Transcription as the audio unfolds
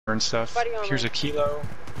and stuff. Here's a kilo.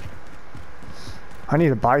 I need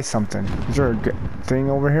to buy something. Is there a thing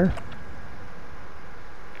over here?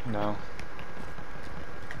 No.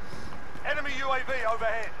 Enemy UAV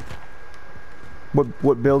overhead.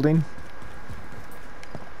 What building?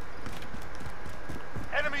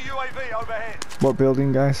 Enemy UAV overhead. What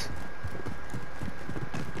building, guys?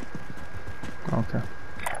 Okay.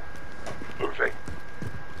 Moving.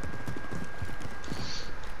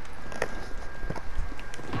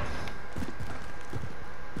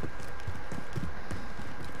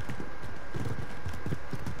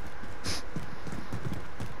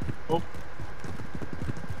 Oh.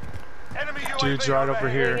 Enemy UAV Dude's right over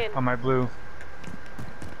overhead. here on my blue.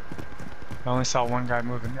 I only saw one guy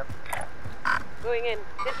moving. Yep. Going in.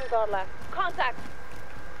 Disregard left. Contact!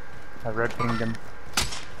 I red pinged him.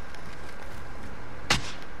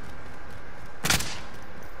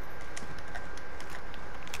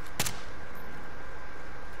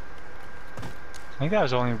 I think that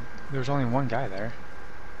was there was only one guy there.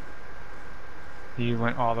 He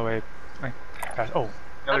went all the way like past. Oh,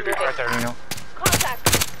 another dude right there, Reno. Contact!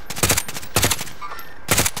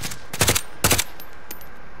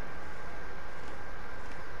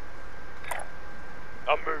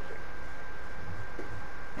 I'm moving.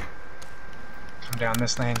 Come down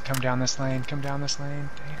this lane, come down this lane, come down this lane.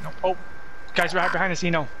 Dang, no. Oh, guys right behind us,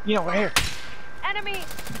 Eno, right here. Enemy!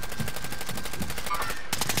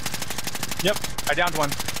 Yep, I downed one.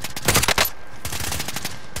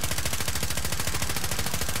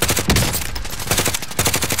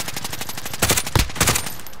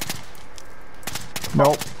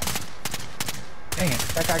 Nope. Dang it,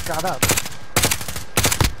 that guy got up.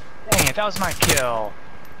 Dang it, that was my kill.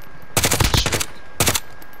 Shoot.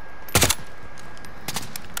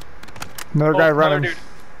 Another guy running. Dude.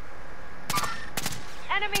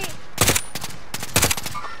 Enemy!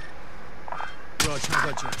 Raj, how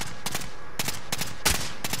about you?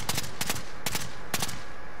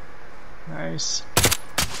 Nice.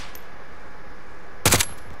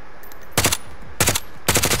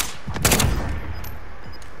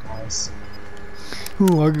 Nice.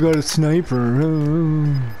 Oh, I got a sniper.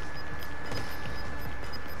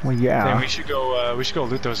 Well, yeah. Then we should go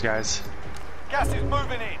loot those guys. Gas is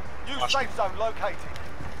moving in. New safe zone located.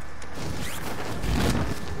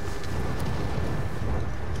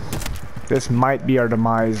 This might be our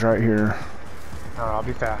demise right here. Oh, I'll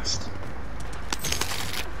be fast.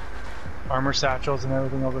 Armor satchels and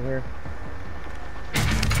everything over here.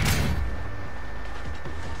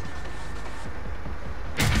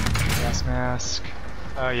 Gas mask.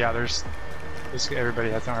 Yeah, there's basically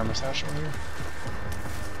everybody has an armor satchel here.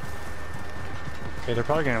 Okay, they're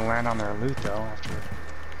probably gonna land on their loot though after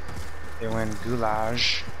they win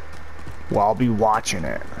Goulash. Well, I'll be watching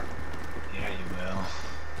it. Yeah, you will.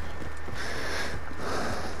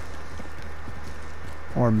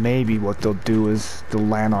 Or maybe what they'll do is they'll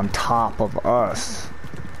land on top of us.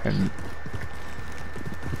 And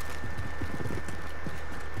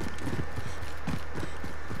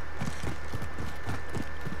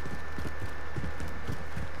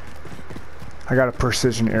I got a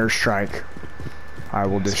precision airstrike. I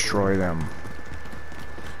will destroy them.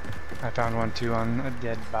 I found one too on a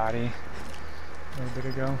dead body a little bit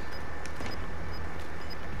ago.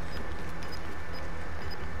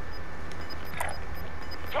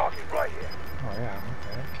 Target right here. Oh yeah,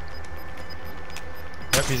 okay.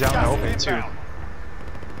 Yep, he's out in the open too.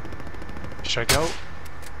 Should I go?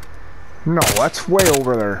 No, that's way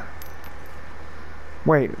over there.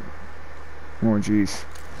 Wait. Oh jeez.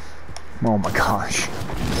 Oh my gosh.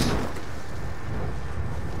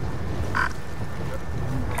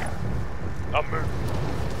 I'm moving.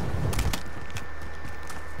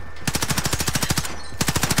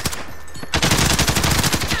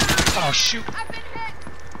 Oh shoot! I've been hit!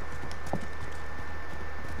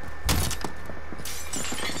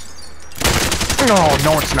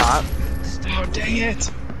 No, it's not. Oh dang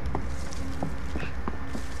it!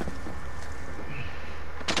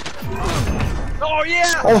 Oh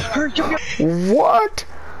yeah! Oh, what?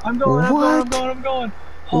 I'm going, What? I'm going.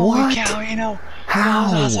 Holy What? cow, Eno!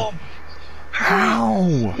 How? That was awesome. How?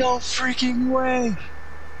 No freaking way!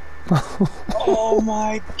 Oh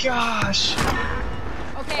my gosh!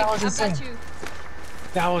 Okay, That was I've got insane. you.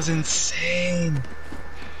 That was insane!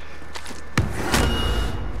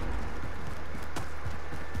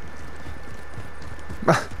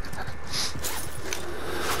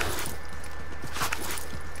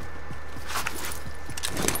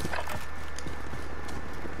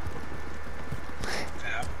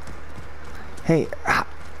 Hey,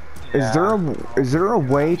 is there a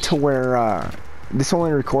way to where this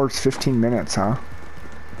only records 15 minutes, huh?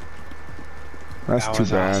 That's That too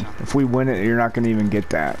was bad. awesome. If we win it, you're not gonna even get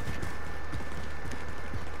that.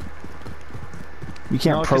 You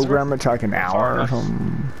can't No, 'cause program it to like an far hour or enough.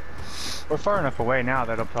 something. We're far enough away now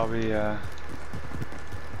that it'll probably, yeah.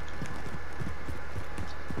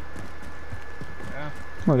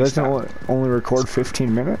 Well, doesn't Stop. it only record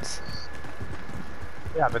 15 minutes?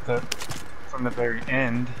 Yeah, but from the very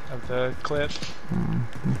end of the clip.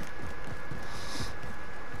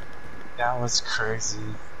 That was crazy.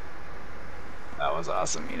 That was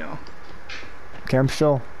awesome, you know. Okay, I'm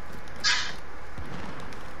still.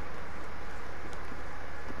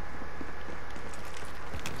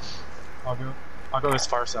 I'll go this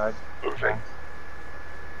far side. Moving.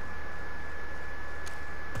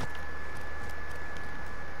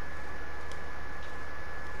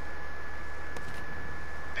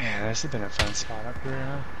 Man, this has been a fun spot up here,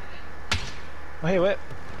 huh? Oh, hey, Whip.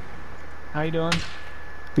 How you doing?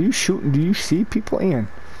 Are you shooting? Do you see people, Ian?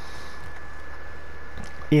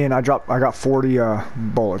 Ian, I got 40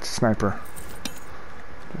 bullets, sniper.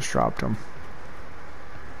 Just dropped them.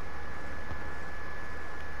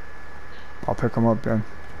 I'll pick them up then.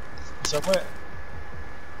 What's up, Whip?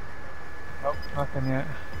 Nope, nothing yet.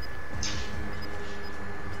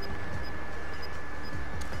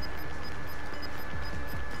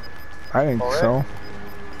 I think Alright. so.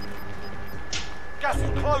 Gas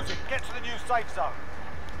is closing. Get to the new safe zone.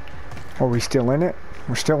 Are we still in it?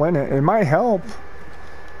 We're still in it. It might help.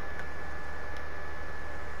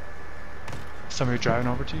 Somebody driving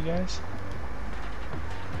over to you guys?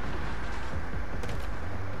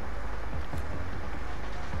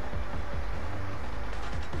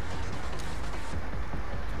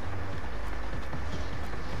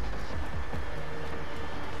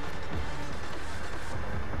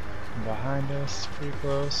 Behind us, pretty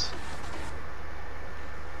close.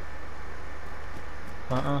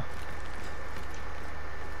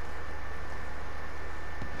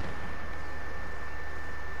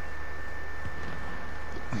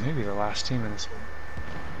 Maybe the last team in this one.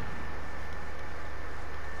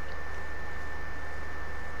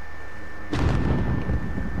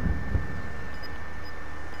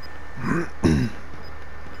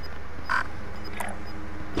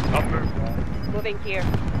 Moving here.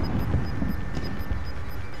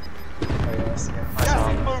 Oh, yes, yeah. I Gas saw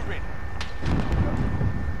is him. moving.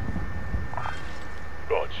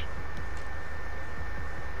 Rog.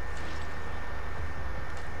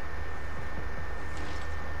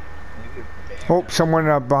 Oh, someone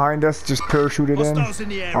behind us just parachuted Hostiles in in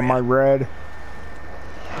the area. on my red.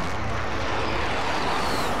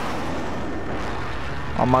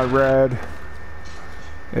 On my red-ish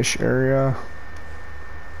area.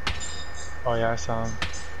 Oh yeah, I saw him.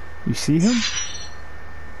 You see him?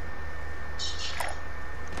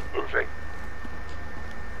 Moving.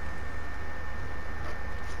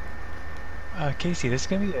 Casey, this is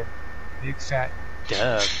gonna be a big fat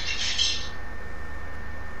dub.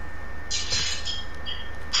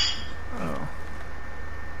 Oh.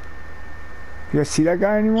 You guys see that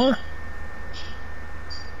guy anymore?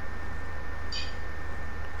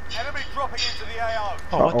 Enemy dropping into the AO.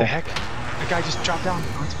 Oh, what the Uh-oh. heck? The guy just dropped down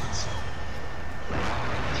onto us.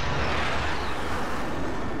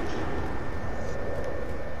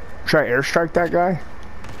 Should I airstrike that guy?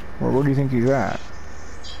 Or where do you think he's at?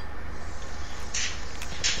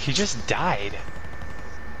 He just died.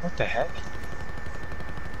 What the heck?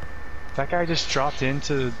 That guy just dropped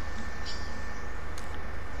into...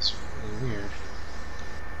 It's really weird.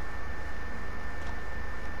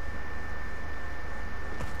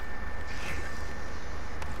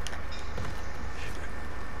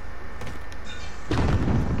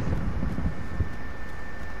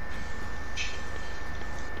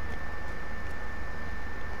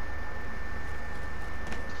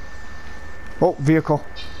 Oh, vehicle.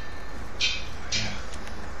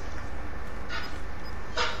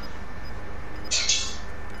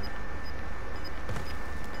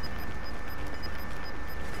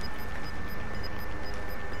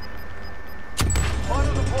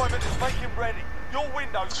 Final deployment is making ready. Your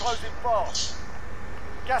window's closing fast.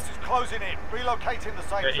 Gas is closing in. Relocating the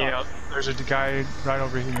safe zone. Yeah, there's a guy right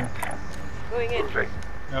over here. Going in. Moving.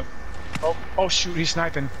 Yep. Oh shoot, he's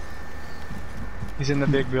sniping. He's in the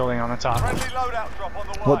big building on the top. Friendly loadout drop on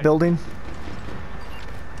the way. What building?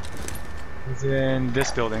 He's in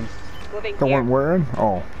this building. Moving The here. one we're in?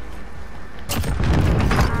 Oh.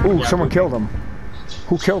 Ooh, Yeah, someone building. killed him.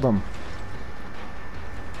 Who killed him?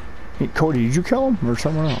 Hey, Cody, did you kill him or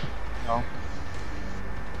someone else? No.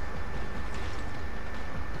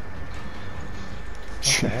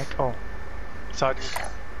 What the heck? Oh. Saw dude.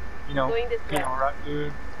 You know, Doing this left. right,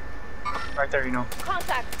 dude. Right there, you know.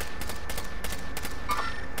 Contact.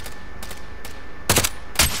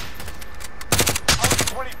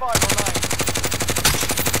 5 remain.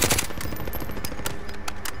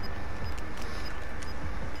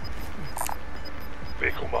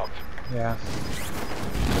 Vehicle marked. Yeah.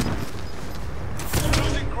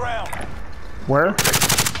 Losing ground. Where?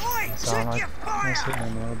 So I'm like, I'm just hitting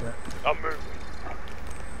him a little bit. I'm moving.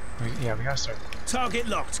 Yeah, we gotta start. Target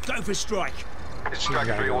locked. Go for strike. It's Strike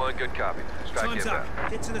gotta 301, good copy. Strike Time's inbound. up.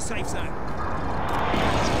 Get to the safe zone.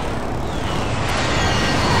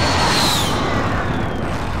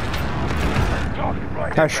 Target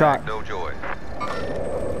right. Nice shot. No joy.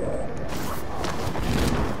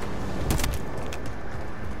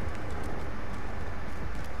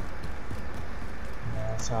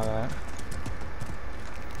 Yeah, I saw that.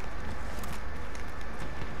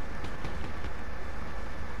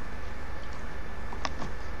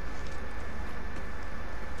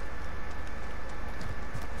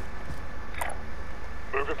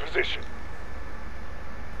 Move in position.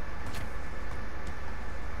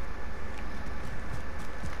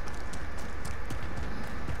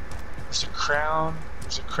 There's a crown.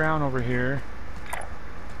 There's a crown over here.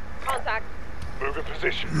 Contact. Move in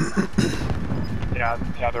position. Yeah,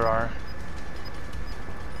 there are.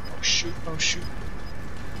 Oh shoot! Oh shoot!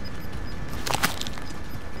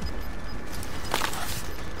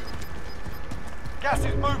 Gas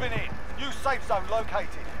is moving in. New safe zone located.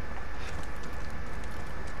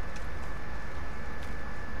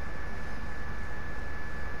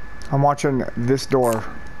 I'm watching this door.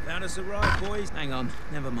 Found us a ride, boys. Hang on.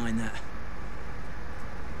 Never mind that.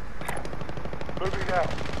 Moving now.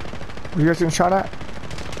 Were you guys getting shot at?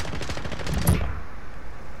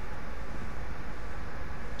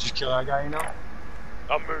 Just kill that guy, you know?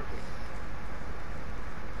 I'm moving.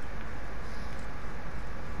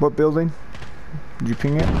 What building? Did you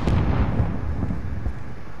ping it?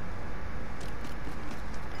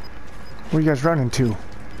 Where are you guys running to?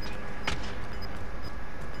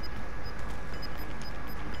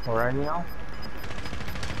 Alright, now.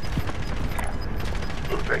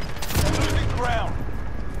 Moving. Losing ground.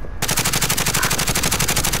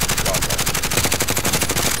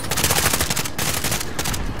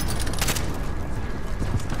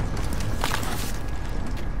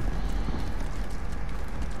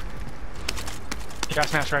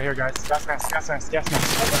 Gas mask right here, guys. Gas mask, gas mask, gas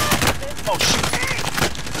mask. Oh shoot!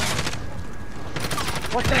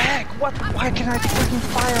 What the heck? What? Why can I freaking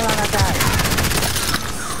fire on that guy?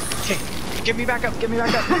 Okay, get me back up, get me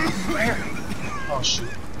back up. Right here. Oh shoot.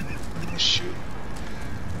 Oh shoot.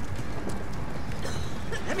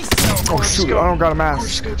 Let me see. Oh shoot, I don't got a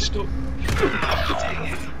mask. Just go.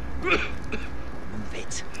 Move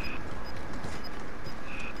it.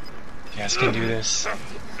 Yes, can do this.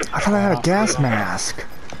 I thought I had a gas mask.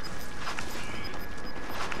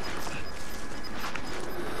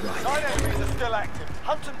 9 enemies are still active.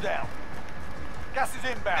 Hunt them down. Gas is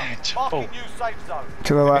inbound. Marking Oh. new safe zone.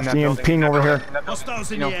 To the left, Ian. Ping over here.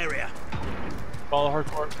 Hostiles in the area. Follow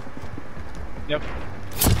hardcore. Yep.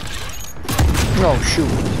 Oh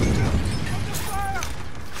shoot.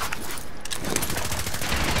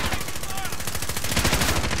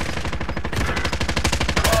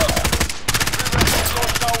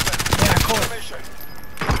 Yeah, cool. Mission.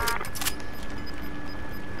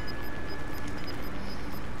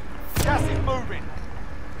 Gas is moving.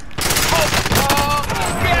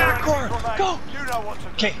 Yeah, Core, Grenade. go. You know what to do.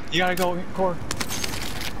 Okay, you gotta go, Core.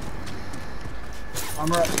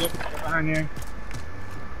 Armor up, yep, behind you.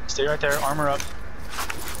 Stay right there, armor up.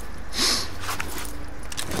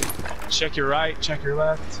 Check your right, check your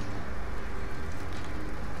left.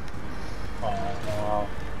 Oh,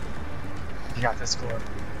 you got this, Core.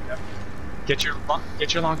 Yep. Get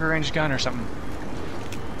your longer range gun or something.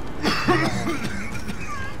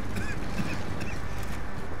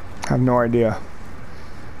 I have no idea.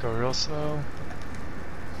 Go real slow.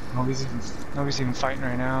 Nobody's even fighting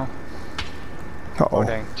right now. Uh Oh oh.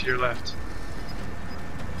 dang, to your left.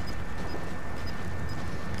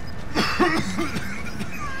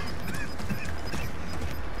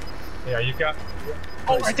 Yeah, you got.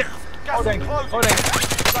 Oh, right there. Gas Oh, dang. is closing. Oh, dang.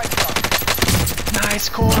 Safe zone. Nice,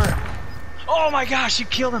 Core. Oh my gosh, you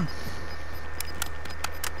killed him.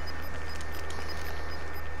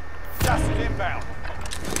 Gas is inbound.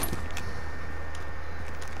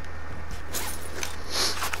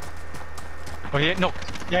 Oh yeah, no.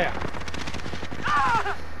 Yeah.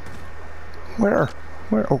 Where?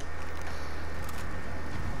 Where? Oh.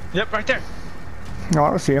 Yep, right there. No, I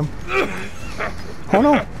don't see him. Oh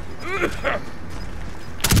no.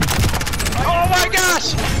 Oh my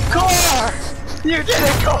gosh! Core! You did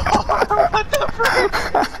it, Core! What the frick?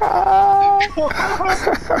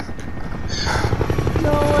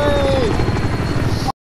 No way!